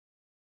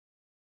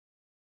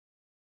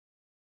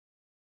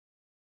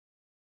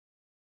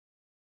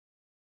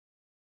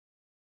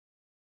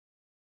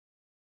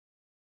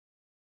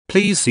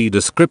Please see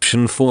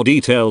description for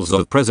details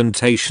of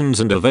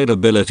presentations and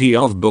availability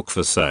of book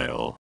for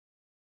sale.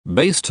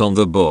 Based on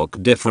the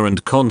book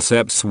Different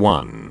Concepts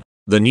 1.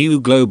 The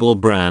New Global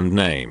Brand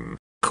Name,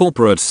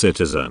 Corporate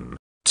Citizen.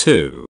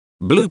 2.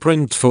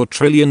 Blueprint for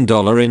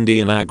Trillion-Dollar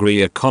Indian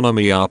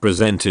Agri-Economy are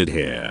presented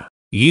here.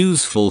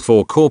 Useful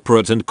for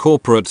corporate and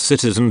corporate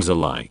citizens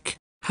alike.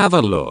 Have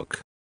a look.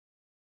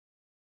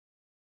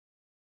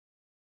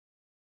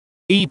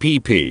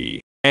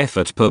 EPP,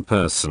 Effort per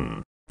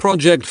Person.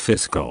 Project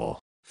Fiscal.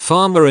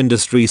 Farmer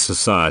Industry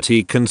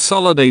Society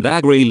Consolidate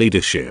Agri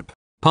Leadership.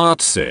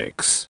 Part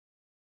 6.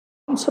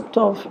 Concept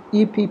of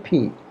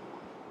EPP,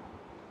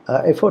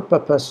 effort per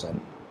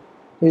person,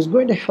 is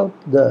going to help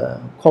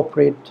the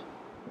corporate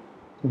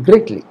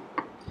greatly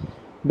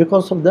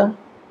because of the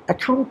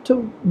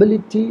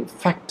accountability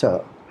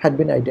factor had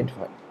been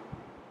identified.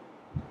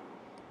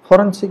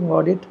 Forensic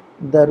audit,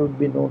 there would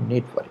be no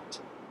need for it.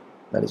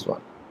 That is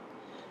one.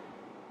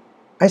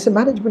 Asset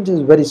management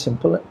is very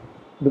simple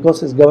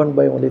because it's governed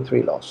by only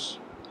 3 laws.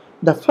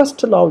 The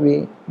first law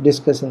we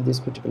discuss in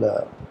this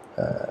particular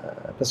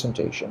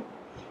presentation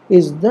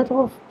is that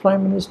of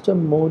Prime Minister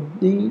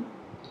Modi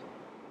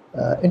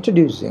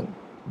introducing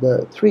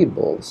the 3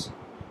 bills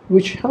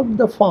which help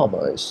the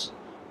farmers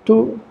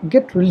to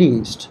get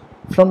released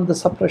from the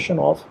suppression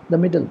of the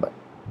middleman.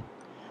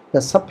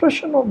 The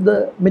suppression of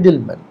the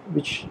middleman,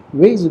 which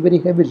weighs very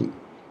heavily,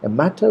 a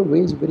matter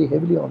weighs very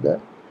heavily on the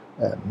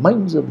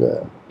minds of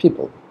the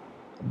people,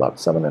 about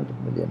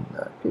 700 million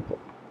people.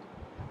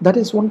 That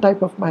is one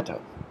type of matter.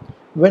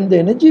 When the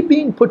energy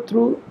being put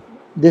through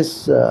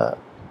this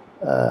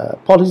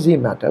policy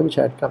matter, which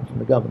had come from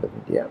the government of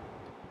India,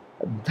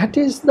 that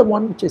is the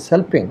one which is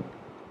helping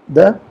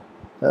the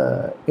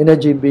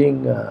energy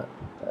being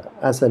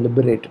as a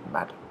liberated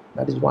matter.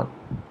 That is one.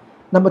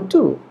 Number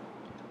 2,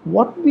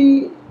 what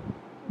we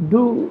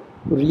do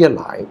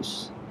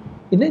realize,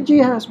 energy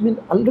has been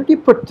already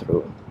put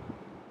through.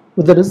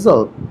 With the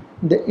result,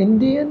 the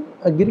Indian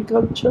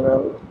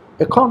agricultural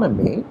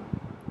economy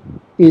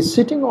is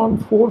sitting on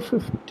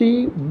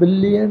 $450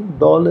 billion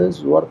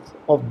worth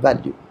of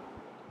value.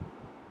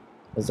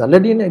 It's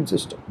already in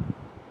existence.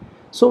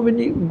 So when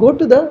you go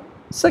to the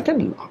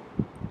second law,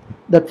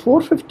 that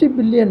 $450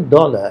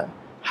 billion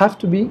have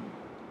to be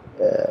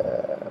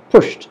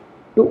pushed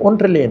to $1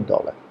 trillion.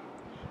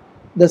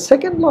 The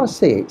second law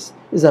says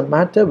is a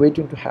matter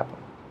waiting to happen.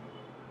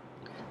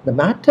 The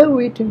matter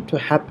waiting to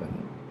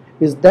happen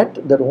is that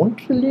the $1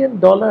 trillion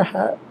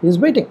is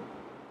waiting.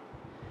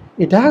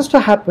 It has to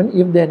happen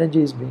if the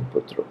energy is being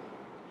put through.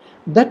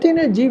 That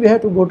energy, we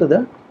have to go to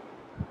the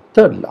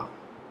third law.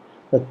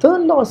 The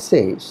third law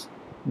says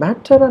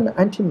matter and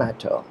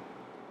antimatter,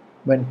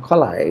 when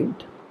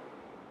collide,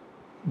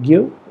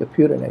 give a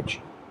pure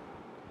energy.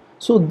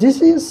 So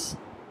this is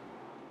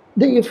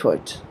the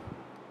effort,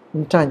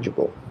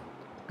 intangible,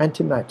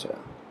 antimatter,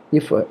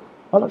 effort,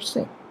 all are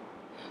same.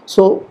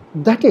 So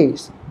that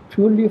is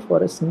purely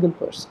for a single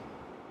person.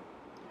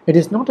 It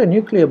is not a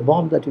nuclear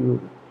bomb that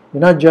you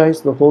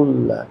energize, the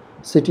whole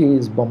city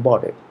is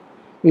bombarded.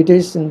 It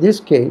is, in this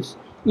case,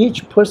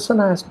 each person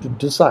has to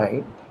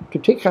decide to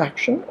take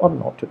action or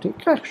not to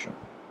take action.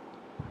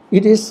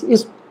 It is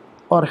his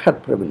or her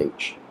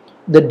privilege.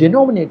 The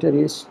denominator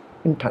is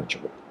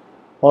intangible,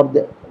 or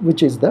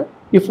which is the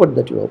effort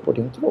that you are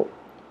putting through.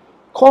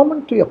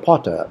 Common to a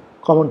potter,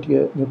 common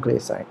to a nuclear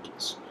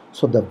scientist.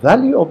 So the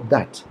value of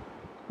that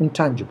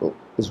intangible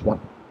is 1,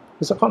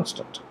 is a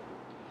constant.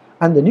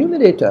 And the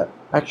numerator,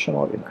 action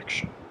or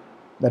inaction,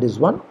 that is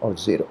 1 or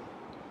 0.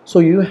 So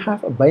you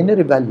have a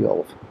binary value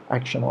of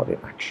action or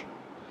inaction.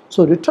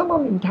 So return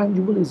on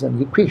intangible is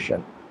an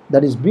equation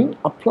that is being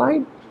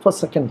applied for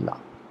second law.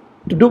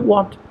 To do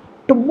what?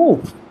 To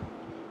move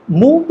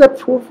that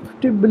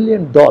 $450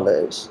 billion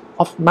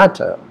of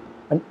matter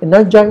and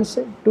energize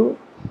it to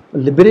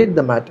liberate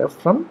the matter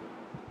from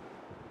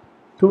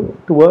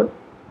toward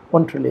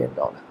 $1 trillion.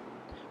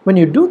 When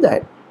you do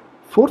that,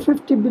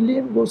 450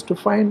 billion goes to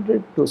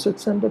 500, to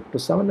 600, to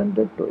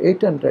 700, to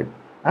 800.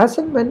 As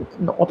and when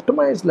an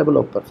optimized level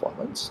of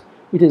performance,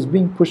 it is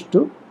being pushed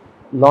to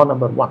law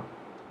number 1,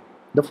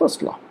 the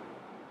first law.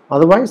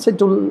 Otherwise,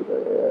 it will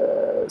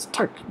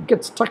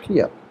get stuck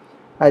here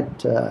at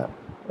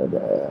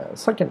the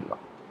second law.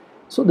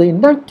 So the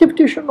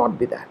inactivity should not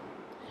be there.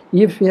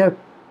 If we have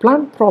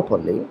planned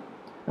properly,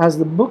 as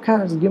the book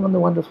has given the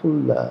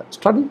wonderful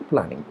strategy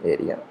planning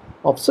area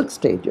of 6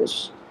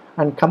 stages,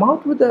 and come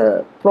out with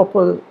a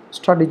proper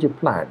strategy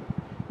plan,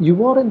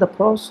 you are in the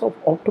process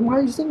of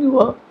optimizing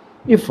your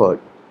effort.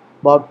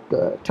 About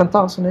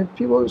 10,000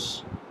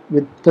 FPOs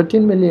with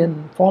 13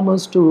 million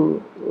farmers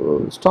to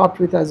start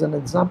with as an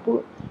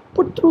example,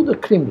 put through the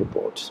CREAM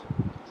reports.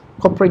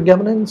 Corporate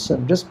governance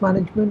and risk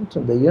management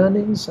and the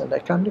earnings and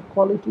accounting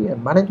quality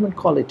and management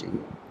quality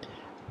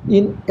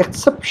in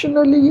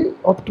exceptionally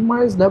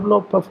optimized level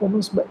of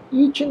performance by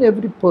each and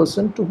every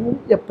person to whom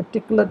a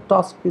particular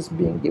task is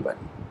being given.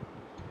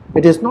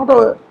 It is not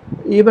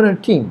even a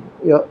team.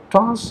 Your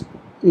task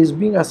is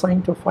being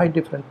assigned to 5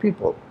 different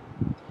people,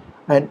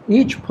 and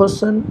each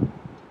person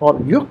or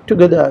yoked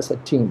together as a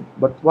team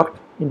but work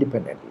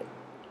independently.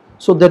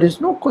 So there is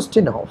no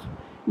question of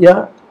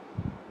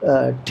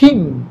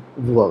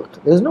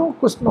teamwork. There is no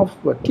question of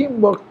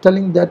teamwork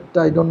telling that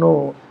I don't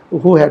know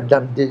who had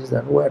done this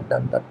and who had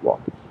done that work.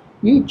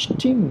 Each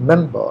team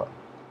member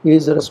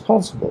is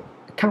responsible,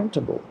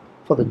 accountable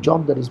for the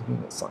job that is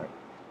being assigned.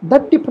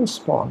 That depends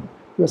upon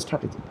your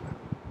strategy plan.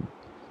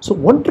 So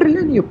 1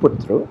 trillion you put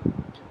through,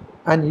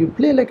 and you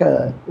play like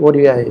a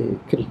ODI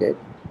cricket.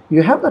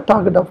 You have the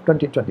target of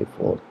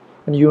 2024,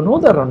 and you know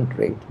the run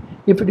rate.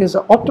 If it is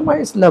an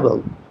optimized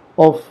level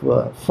of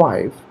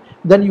 5,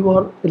 then you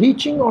are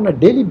reaching on a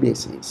daily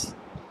basis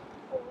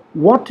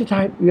what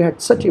you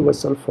had set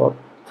yourself for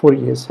 4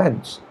 years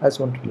hence as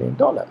 $1 trillion.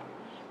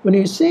 When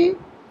you say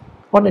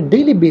on a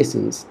daily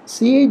basis,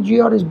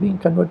 CAGR is being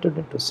converted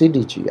into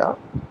CDGR,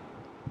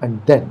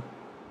 and then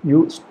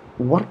you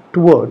work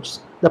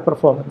towards the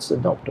performance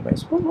and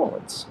optimized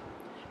performance.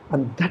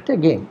 And that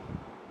again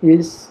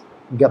is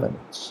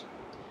governance.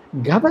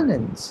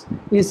 Governance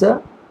is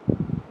a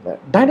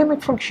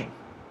dynamic function.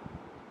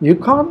 You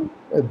can't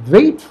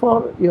wait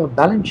for your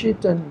balance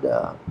sheet and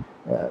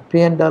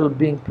P&L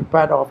being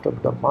prepared after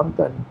the month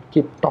and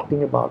keep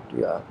talking about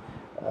your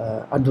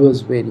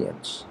adverse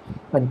variance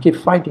and keep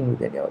fighting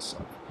within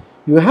yourself.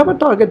 You have a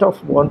target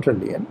of 1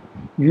 trillion.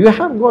 You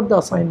have got the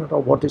assignment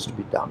of what is to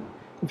be done.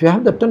 If you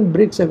have the 10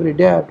 bricks every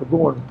day, I have to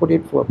go and put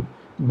it for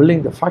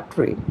building the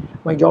factory.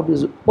 My job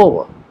is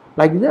over.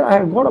 Like that, I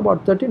have got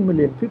about 13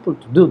 million people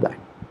to do that.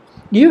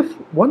 If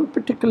one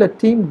particular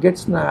team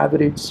gets an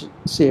average,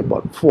 say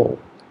about 4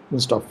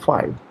 instead of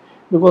 5,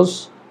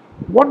 because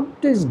what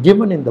is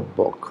given in the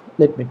book,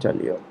 let me tell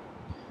you,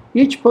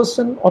 each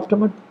person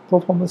optimal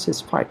performance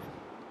is 5.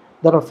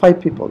 There are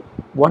 5 people,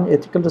 1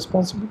 ethical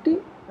responsibility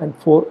and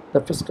 4 the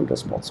fiscal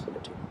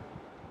responsibility.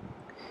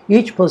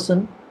 Each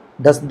person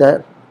does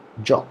their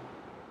job,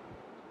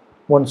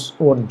 one's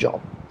own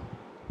job.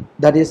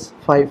 That is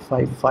 5,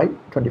 5, 5,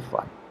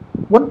 25.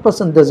 One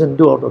person doesn't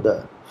do out of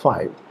the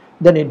 5,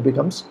 then it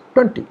becomes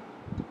 20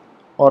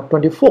 or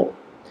 24.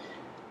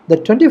 The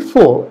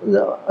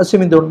 24,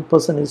 assuming the one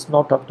person is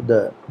not up to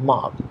the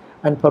mark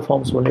and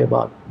performs only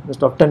about,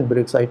 instead of 10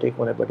 bricks, I take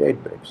only about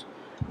 8 bricks.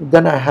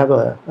 Then I have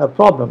a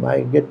problem.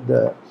 I get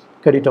the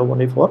credit of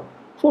only for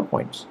 4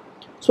 points.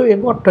 So you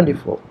got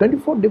 24.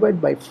 24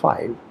 divided by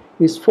 5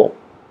 is 4,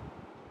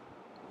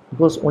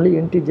 because only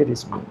integer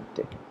is being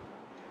taken.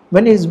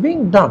 When it is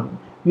being done,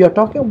 we are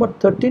talking about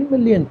 13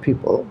 million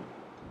people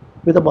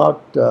with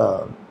about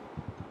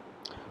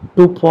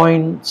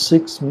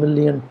 2.6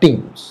 million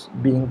teams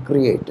being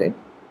created,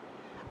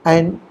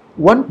 and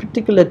one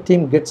particular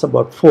team gets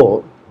about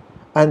 4,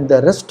 and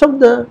the rest of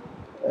the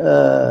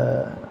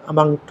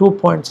among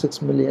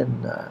 2.6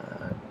 million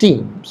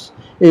teams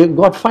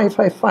got 5,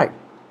 5, 5.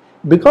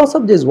 Because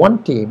of this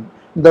one team,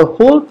 the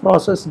whole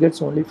process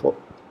gets only 4.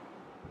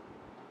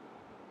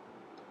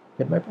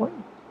 Get my point?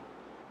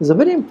 It's a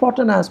very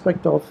important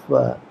aspect of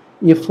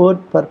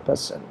effort per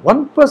person.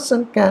 One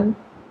person can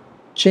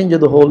change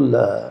the whole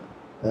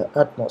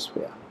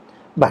atmosphere,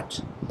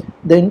 but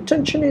the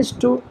intention is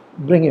to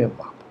bring him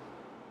up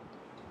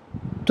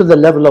to the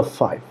level of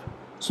 5.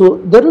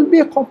 So there will be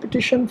a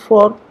competition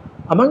for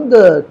among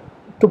the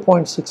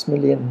 2.6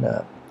 million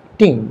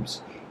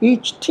teams.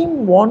 Each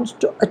team wants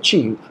to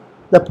achieve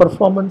the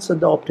performance at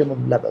the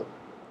optimum level.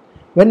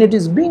 When it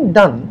is being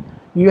done,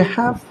 you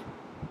have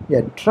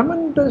a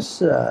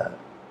tremendous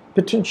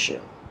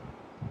potential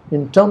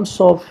in terms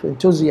of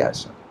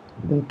enthusiasm,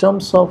 in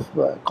terms of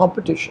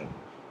competition,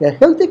 a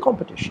healthy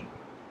competition.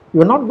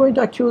 You are not going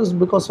to accuse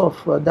because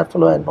of that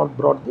fellow has not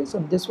brought this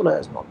and this fellow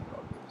has not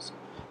brought this.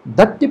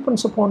 That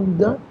depends upon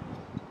the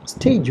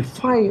stage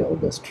 5 of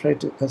the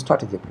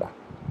strategy plan.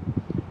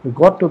 You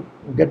got to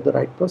get the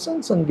right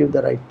persons and give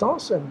the right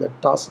tasks, and the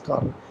tasks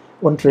are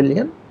 1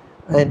 trillion,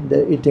 and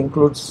it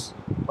includes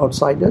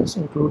outsiders,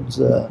 includes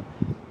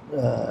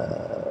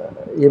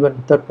even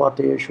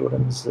third-party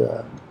assurance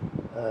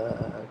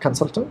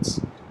consultants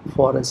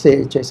for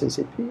say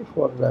HACCP,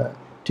 for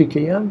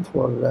TKM,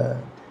 for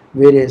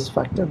various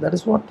factors. That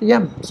is what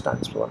M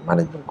stands for,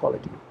 management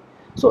quality.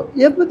 So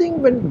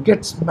everything when it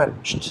gets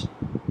managed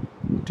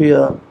to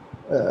a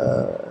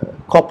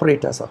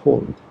corporate as a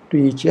whole, to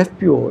each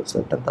FPO,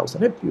 so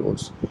 10,000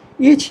 FPOs,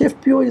 each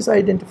FPO is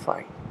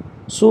identified.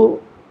 So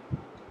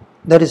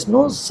there is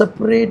no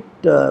separate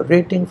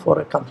rating for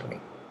a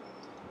company,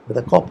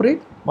 whether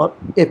corporate or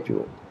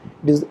FPO.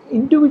 It is the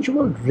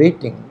individual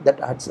rating that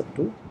adds up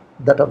to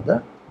that of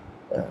the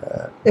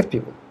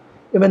FPO.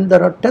 Even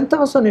there are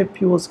 10,000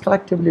 FPOs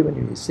collectively, when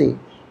you see,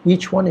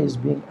 each one is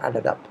being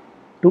added up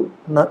to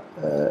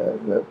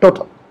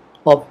total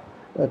of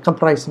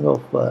comprising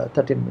of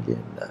 13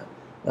 million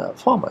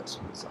farmers,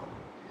 for example.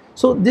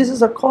 So this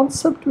is a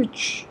concept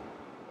which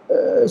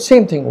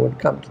same thing would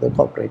come to the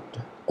corporate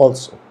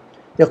also.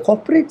 The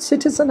corporate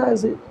citizen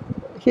has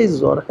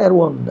his or her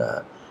own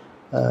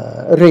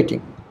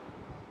rating.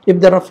 If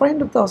there are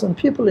 500,000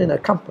 people in a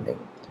company,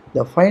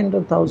 the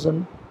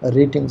 500,000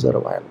 ratings are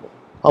available,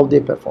 how they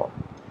perform,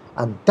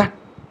 and that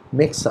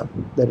makes up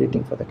the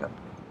rating for the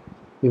company.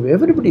 If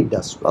everybody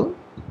does well,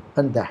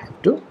 and they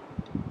have to,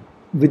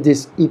 with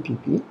this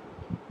EPP,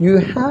 you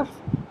have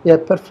a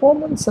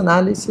performance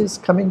analysis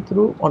coming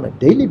through on a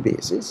daily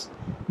basis,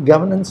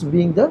 governance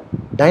being the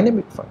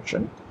dynamic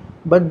function,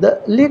 but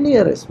the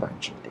linear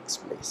expansion takes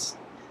place.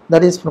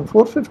 That is, from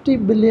 450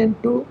 billion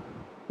to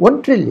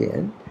 1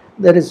 trillion,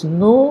 there is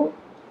no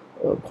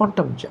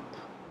quantum jump.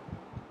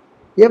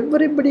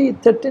 Everybody,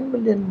 13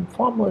 million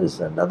farmers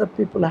and other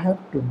people have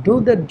to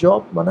do their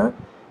job in a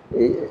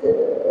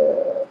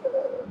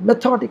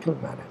methodical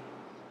manner.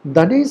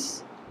 That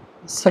is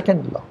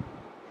second law.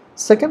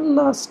 Second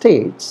law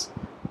states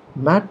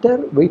matter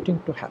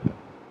waiting to happen.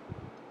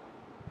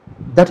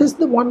 That is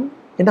the one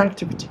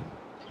inactivity.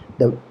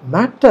 The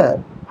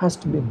matter has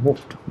to be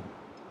moved.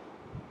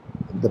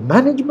 The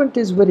management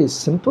is very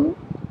simple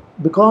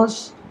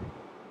because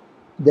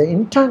the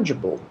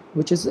intangible,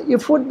 which is the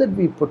effort that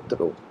we put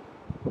through,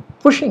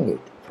 pushing it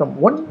from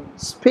one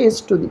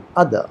space to the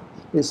other,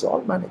 is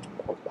all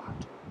manageable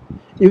part.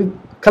 If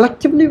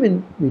collectively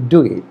when we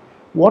do it,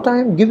 what I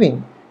am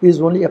giving is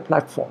only a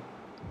platform,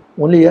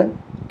 only a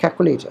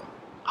calculator,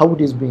 how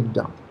it is being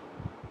done.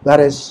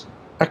 Whereas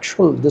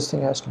actual this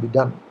thing has to be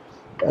done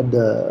at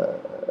the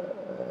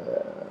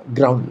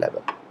ground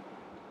level.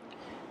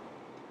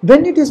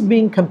 When it is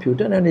being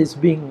computed and is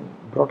being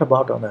brought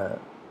about on a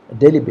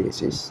daily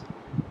basis,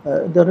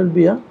 there will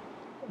be a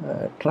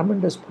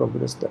tremendous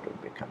progress that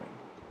will be coming,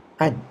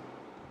 and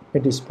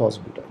it is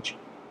possible to achieve.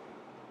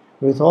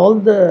 With all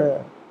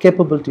the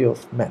capability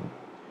of men,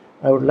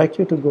 I would like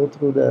you to go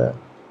through the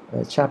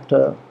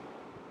chapter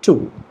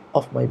 2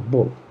 of my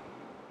book,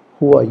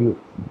 Who Are You?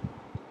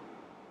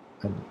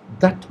 And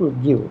that will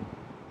give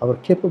our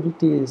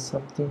capability is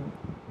something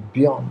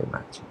beyond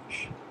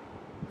imagination.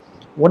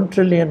 $1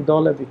 trillion,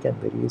 we can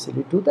very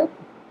easily do that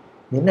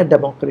in a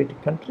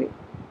democratic country.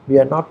 We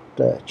are not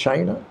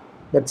China,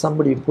 that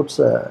somebody puts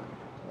a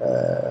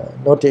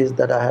notice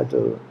that I have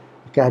to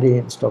carry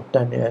instead of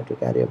 10, I have to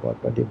carry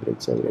about 20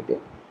 bricks every day.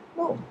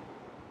 No,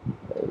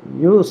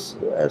 you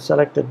have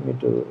selected me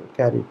to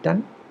carry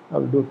 10, I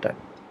will do 10.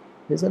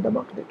 This is a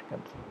democratic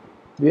country.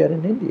 We are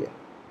in India.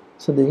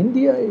 So the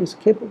India is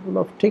capable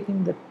of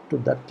taking that to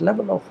that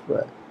level of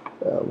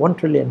 $1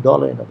 trillion in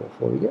about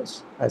 4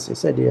 years. As I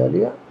said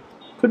earlier,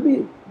 could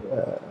be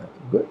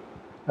good.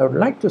 I would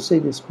like to see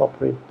these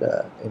corporate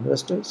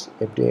investors,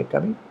 FDI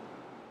coming,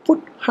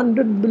 put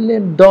 $100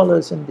 billion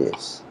in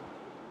this.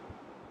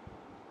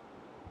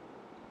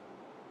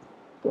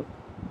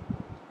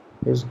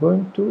 Is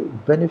going to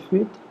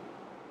benefit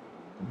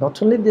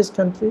not only this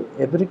country,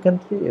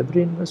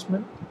 every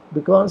investment,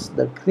 because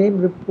the CREAM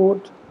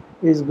report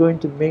is going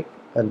to make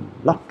a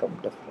lot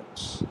of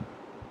difference.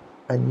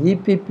 And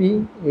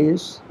EPP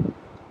is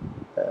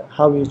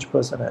how each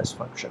person has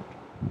functioned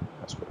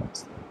as well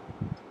as that.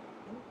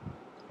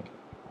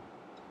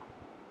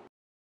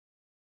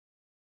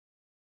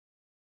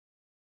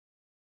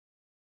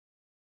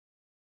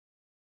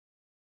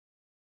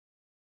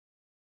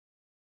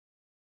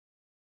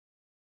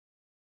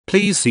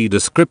 Please see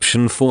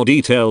description for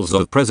details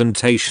of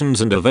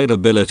presentations and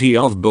availability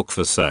of book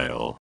for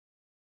sale.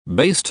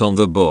 Based on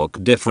the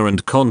book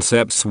Different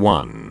Concepts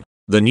 1.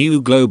 The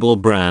New Global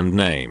Brand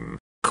Name,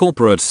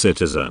 Corporate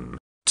Citizen.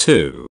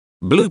 2.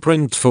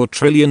 Blueprint for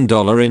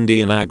Trillion-Dollar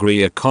Indian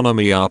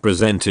Agri-Economy are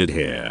presented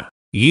here.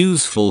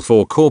 Useful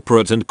for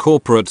corporate and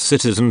corporate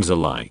citizens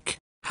alike.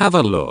 Have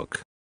a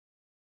look.